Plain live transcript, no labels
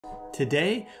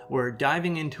Today, we're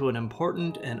diving into an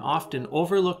important and often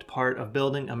overlooked part of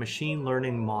building a machine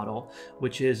learning model,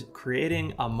 which is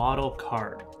creating a model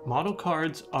card. Model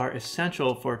cards are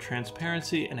essential for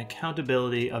transparency and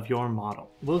accountability of your model.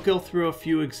 We'll go through a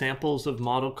few examples of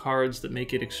model cards that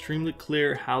make it extremely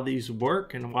clear how these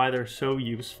work and why they're so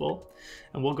useful.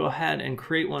 And we'll go ahead and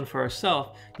create one for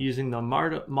ourselves using the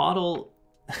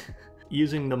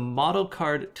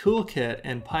model-card-toolkit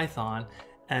in Python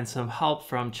and some help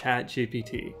from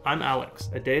ChatGPT. I'm Alex,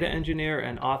 a data engineer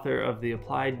and author of the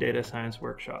Applied Data Science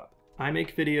Workshop. I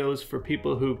make videos for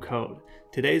people who code.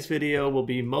 Today's video will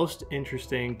be most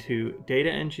interesting to data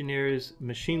engineers,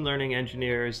 machine learning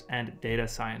engineers, and data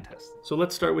scientists. So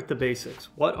let's start with the basics.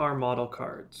 What are model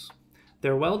cards?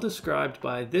 They're well described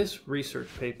by this research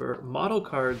paper, Model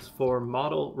Cards for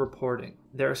Model Reporting.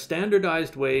 They're a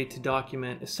standardized way to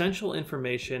document essential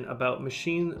information about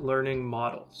machine learning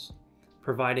models,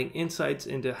 providing insights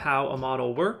into how a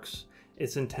model works,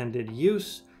 its intended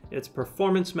use, its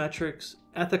performance metrics,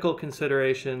 ethical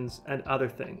considerations, and other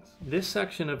things. This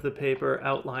section of the paper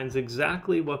outlines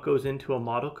exactly what goes into a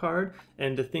model card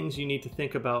and the things you need to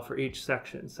think about for each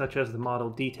section, such as the model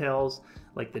details,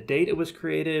 like the date it was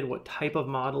created, what type of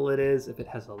model it is, if it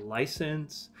has a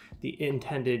license, the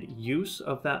intended use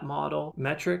of that model,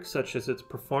 metrics such as its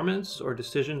performance or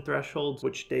decision thresholds,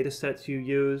 which data sets you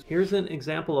use. Here's an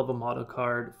example of a model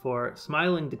card for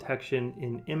smiling detection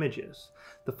in images.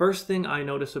 The first thing I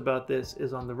notice about this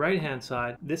is on the right-hand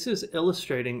side. This is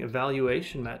illustrating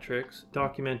evaluation metrics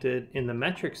documented in the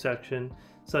metrics section,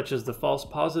 such as the false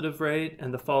positive rate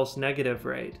and the false negative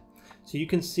rate. So you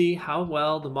can see how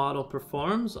well the model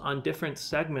performs on different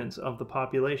segments of the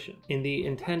population. In the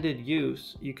intended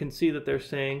use, you can see that they're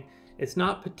saying it's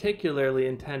not particularly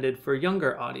intended for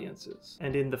younger audiences.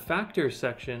 And in the factors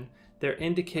section, they're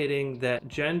indicating that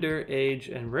gender, age,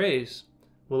 and race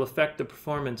will affect the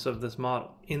performance of this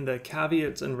model. In the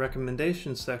caveats and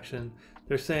recommendations section,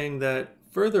 they're saying that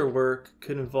further work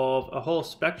could involve a whole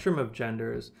spectrum of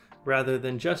genders rather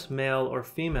than just male or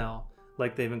female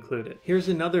like they've included. Here's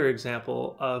another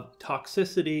example of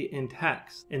toxicity in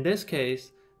text. In this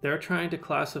case, they're trying to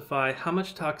classify how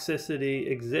much toxicity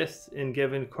exists in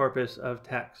given corpus of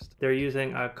text. They're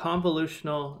using a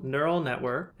convolutional neural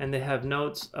network, and they have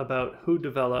notes about who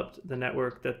developed the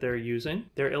network that they're using.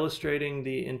 They're illustrating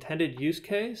the intended use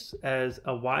case as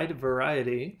a wide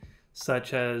variety,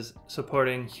 such as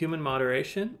supporting human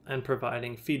moderation and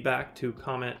providing feedback to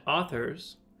comment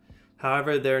authors.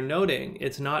 However, they're noting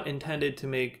it's not intended to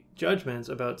make judgments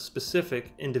about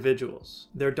specific individuals.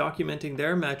 They're documenting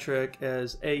their metric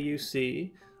as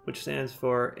AUC, which stands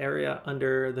for area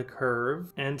under the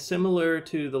curve. And similar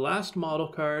to the last model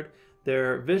card,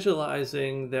 they're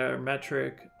visualizing their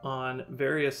metric on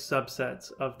various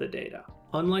subsets of the data.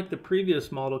 Unlike the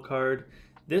previous model card,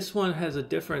 this one has a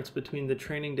difference between the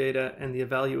training data and the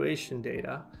evaluation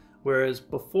data, whereas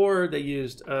before they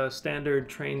used a standard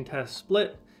train test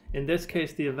split. In this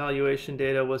case, the evaluation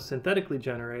data was synthetically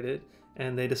generated,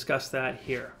 and they discuss that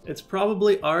here. It's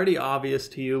probably already obvious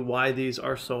to you why these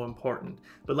are so important,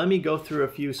 but let me go through a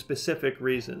few specific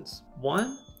reasons.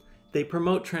 One, they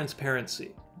promote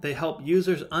transparency. They help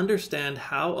users understand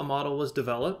how a model was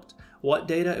developed, what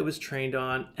data it was trained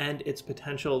on, and its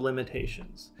potential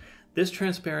limitations. This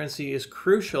transparency is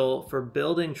crucial for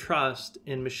building trust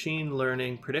in machine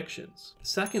learning predictions.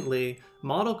 Secondly,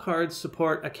 model cards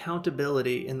support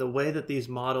accountability in the way that these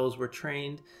models were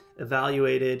trained,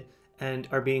 evaluated, and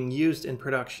are being used in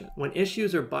production. When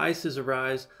issues or biases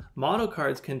arise, model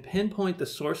cards can pinpoint the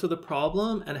source of the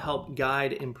problem and help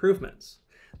guide improvements.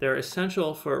 They're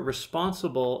essential for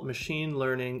responsible machine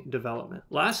learning development.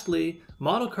 Lastly,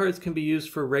 model cards can be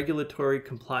used for regulatory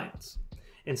compliance.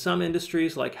 In some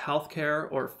industries like healthcare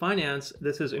or finance,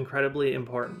 this is incredibly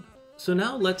important. So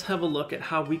now let's have a look at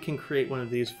how we can create one of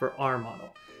these for our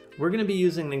model. We're going to be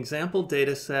using an example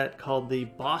data set called the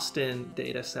Boston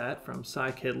data set from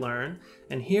scikit-learn.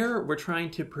 And here we're trying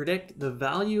to predict the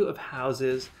value of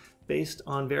houses based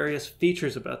on various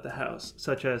features about the house,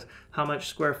 such as how much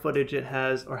square footage it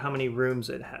has or how many rooms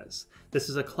it has. This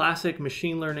is a classic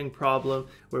machine learning problem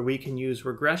where we can use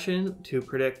regression to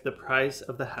predict the price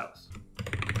of the house.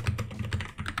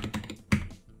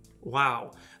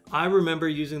 Wow, I remember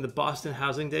using the Boston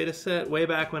housing data set way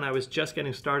back when I was just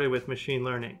getting started with machine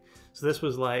learning. So this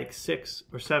was like 6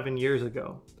 or 7 years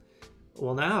ago.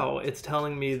 Well, now it's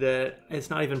telling me that it's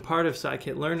not even part of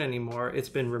scikit-learn anymore. It's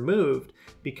been removed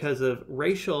because of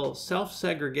racial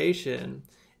self-segregation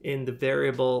in the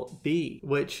variable b,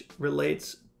 which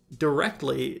relates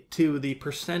directly to the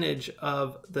percentage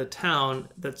of the town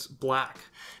that's black,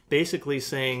 basically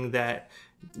saying that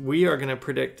we are going to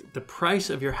predict the price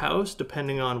of your house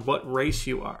depending on what race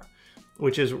you are,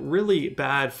 which is really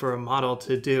bad for a model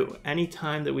to do.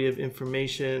 Anytime that we have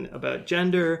information about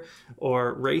gender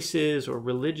or races or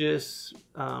religious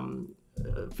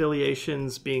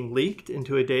affiliations being leaked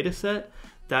into a data set,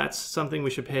 that's something we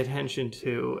should pay attention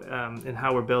to in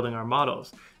how we're building our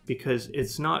models, because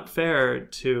it's not fair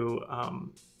to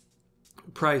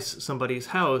price somebody's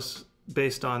house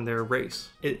based on their race.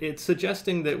 It's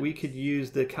suggesting that we could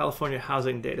use the California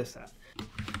housing data set.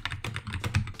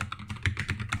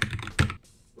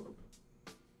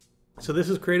 So this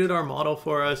has created our model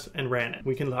for us and ran it.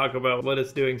 We can talk about what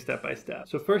it's doing step by step.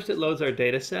 So first it loads our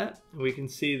data set. We can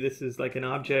see this is like an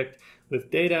object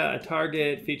with data, a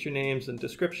target, feature names, and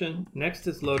description. Next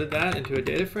it's loaded that into a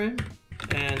data frame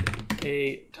and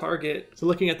a target. So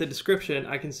looking at the description,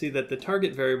 I can see that the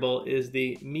target variable is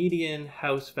the median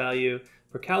house value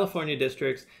for California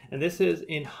districts, and this is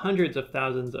in hundreds of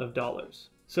thousands of dollars.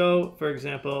 So for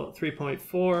example,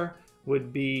 3.4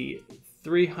 would be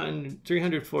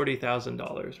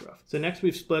 $340,000 rough. So next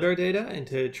we've split our data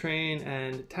into train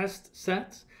and test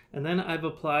sets, and then I've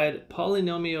applied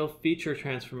polynomial feature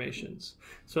transformations.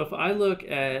 So if I look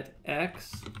at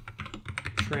X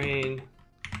train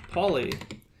poly,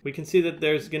 we can see that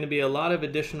there's going to be a lot of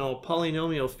additional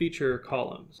polynomial feature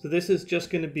columns. So this is just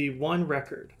going to be one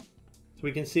record. So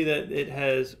we can see that it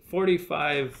has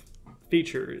 45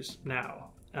 features now,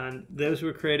 and those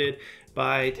were created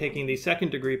by taking the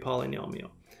second degree polynomial.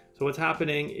 So what's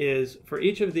happening is for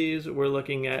each of these, we're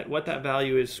looking at what that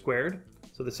value is squared,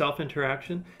 so the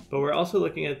self-interaction, but we're also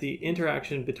looking at the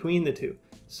interaction between the two.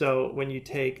 So when you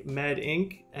take med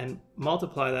inc and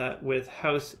multiply that with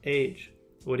house age,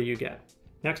 what do you get?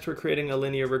 Next, we're creating a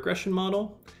linear regression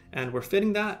model, and we're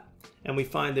fitting that, and we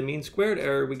find the mean squared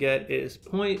error we get is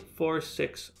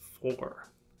 0.464.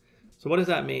 So what does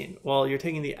that mean? Well, you're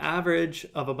taking the average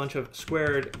of a bunch of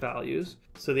squared values.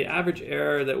 So the average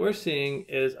error that we're seeing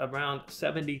is around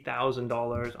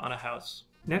 $70,000 on a house.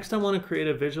 Next, I want to create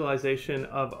a visualization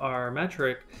of our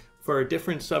metric for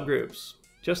different subgroups.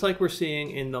 Just like we're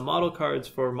seeing in the model cards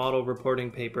for model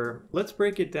reporting paper, let's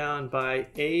break it down by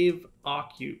AVE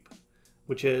occup,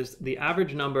 which is the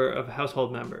average number of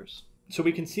household members. So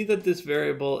we can see that this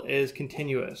variable is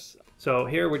continuous. So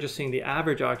here we're just seeing the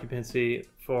average occupancy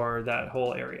for that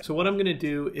whole area. So what I'm going to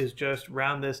do is just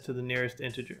round this to the nearest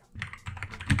integer.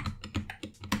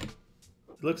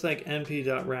 It looks like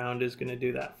np.round is going to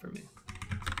do that for me.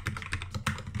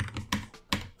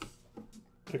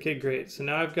 Okay, great. So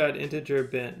now I've got integer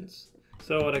bins.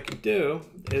 So what I could do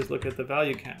is look at the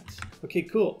value counts. Okay,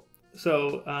 cool.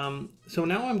 So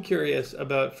now I'm curious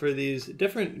about, for these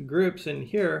different groups in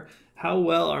here, how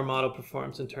well our model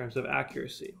performs in terms of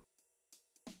accuracy.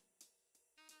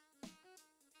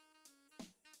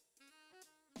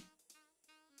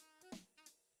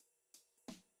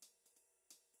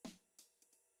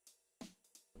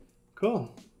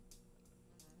 Cool.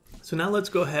 So now let's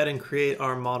go ahead and create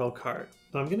our model card.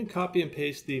 So I'm going to copy and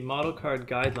paste the model card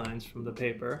guidelines from the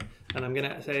paper, and I'm going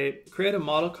to say, create a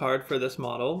model card for this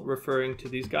model referring to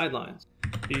these guidelines.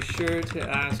 Be sure to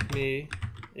ask me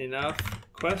enough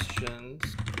questions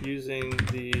using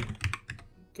the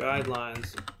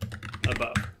guidelines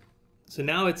above. So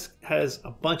now it has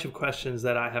a bunch of questions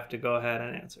that I have to go ahead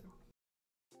and answer.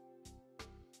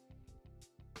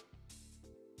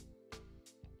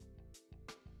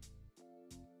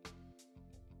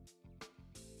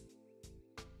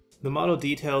 The model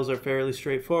details are fairly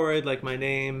straightforward, like my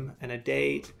name and a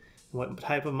date, what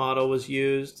type of model was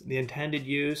used. The intended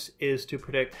use is to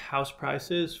predict house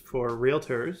prices for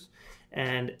realtors,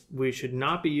 and we should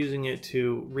not be using it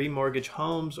to remortgage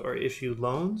homes or issue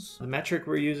loans. The metric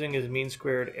we're using is mean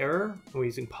squared error. We're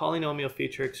using polynomial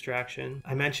feature extraction.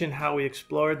 I mentioned how we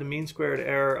explored the mean squared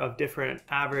error of different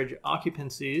average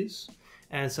occupancies,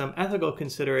 and some ethical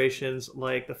considerations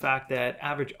like the fact that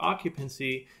average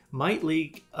occupancy might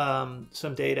leak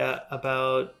some data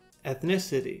about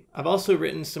ethnicity. I've also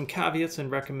written some caveats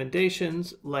and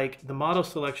recommendations, like the model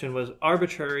selection was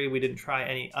arbitrary. We didn't try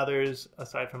any others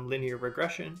aside from linear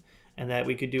regression, and that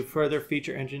we could do further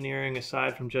feature engineering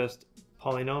aside from just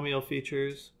polynomial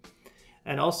features.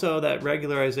 And also that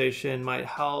regularization might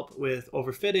help with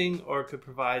overfitting or could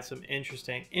provide some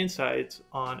interesting insights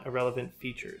on irrelevant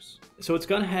features. So it's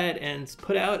gone ahead and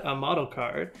put out a model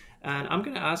card, and I'm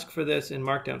going to ask for this in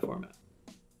Markdown format.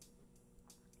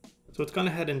 So it's gone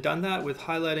ahead and done that with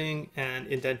highlighting and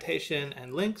indentation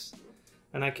and links,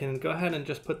 and I can go ahead and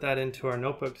just put that into our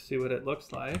notebook to see what it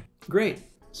looks like. Great.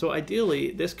 So ideally,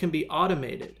 this can be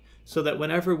automated. so that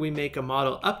whenever we make a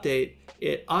model update,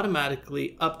 it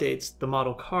automatically updates the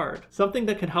model card. Something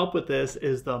that can help with this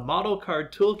is the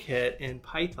model-card-toolkit in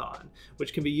Python,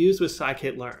 which can be used with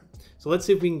scikit-learn. So let's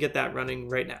see if we can get that running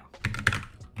right now.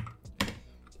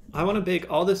 I want to bake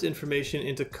all this information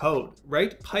into code.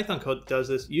 Write Python code that does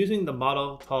this using the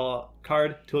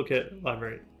model-card-toolkit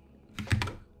library.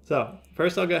 So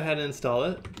first I'll go ahead and install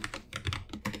it.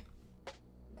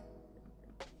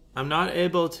 I'm not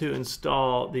able to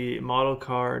install the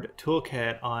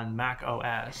model-card-toolkit on Mac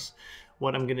OS.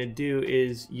 What I'm going to do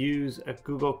is use a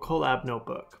Google Colab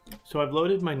notebook. So I've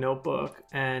loaded my notebook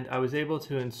and I was able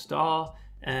to install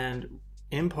and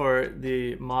import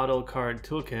the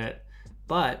model-card-toolkit,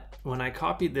 but when I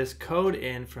copied this code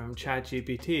in from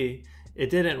ChatGPT, it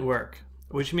didn't work,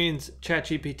 which means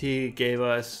ChatGPT gave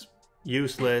us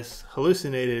useless,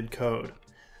 hallucinated code.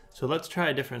 So let's try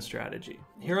a different strategy.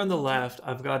 Here on the left,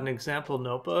 I've got an example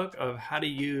notebook of how to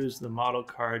use the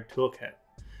model-card-toolkit.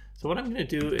 So what I'm going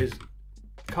to do is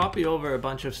copy over a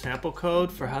bunch of sample code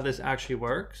for how this actually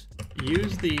works.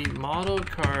 Use the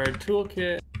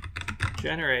model-card-toolkit,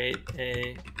 generate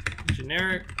a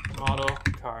generic model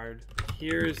card.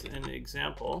 Here's an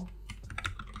example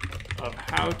of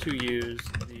how to use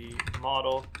the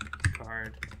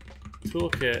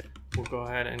model-card-toolkit. We'll go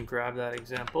ahead and grab that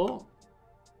example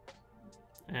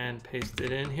and paste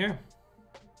it in here.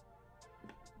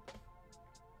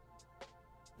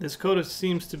 This code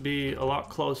seems to be a lot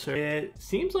closer. It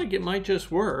seems like it might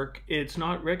just work. It's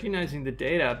not recognizing the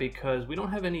data because we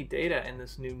don't have any data in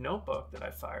this new notebook that I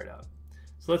fired up.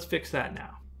 So let's fix that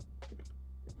now.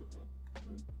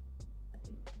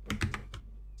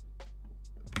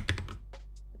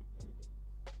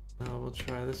 We'll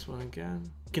try this one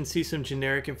again. You can see some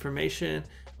generic information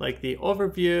like the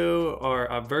overview or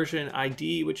a version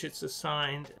ID which it's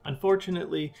assigned.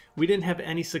 Unfortunately, we didn't have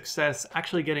any success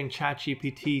actually getting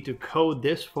ChatGPT to code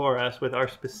this for us with our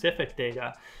specific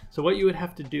data. So what you would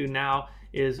have to do now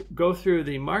is go through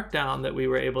the markdown that we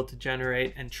were able to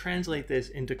generate and translate this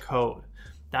into code.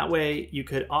 That way you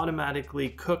could automatically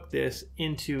cook this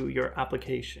into your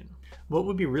application. What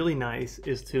would be really nice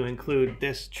is to include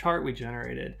this chart we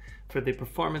generated for the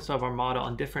performance of our model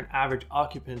on different average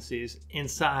occupancies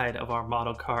inside of our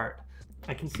model card.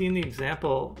 I can see in the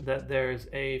example that there's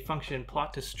a function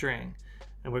plot to string,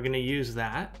 and we're going to use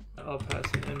that. I'll pass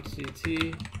an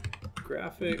MCT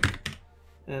graphic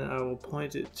and I will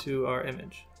point it to our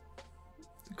image.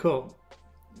 Cool.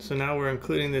 So now we're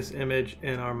including this image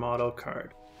in our model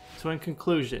card. So in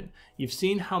conclusion, you've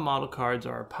seen how model cards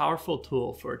are a powerful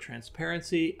tool for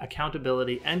transparency,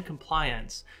 accountability, and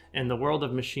compliance in the world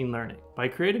of machine learning. By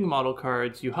creating model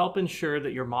cards, you help ensure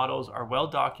that your models are well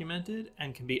documented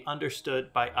and can be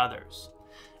understood by others.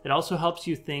 It also helps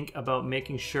you think about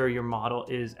making sure your model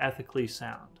is ethically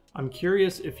sound. I'm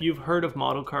curious if you've heard of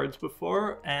model cards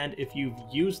before and if you've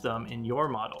used them in your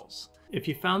models. If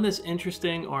you found this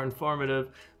interesting or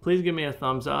informative, please give me a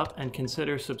thumbs up and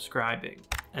consider subscribing.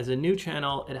 As a new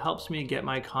channel, it helps me get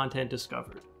my content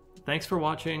discovered. Thanks for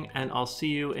watching, and I'll see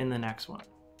you in the next one.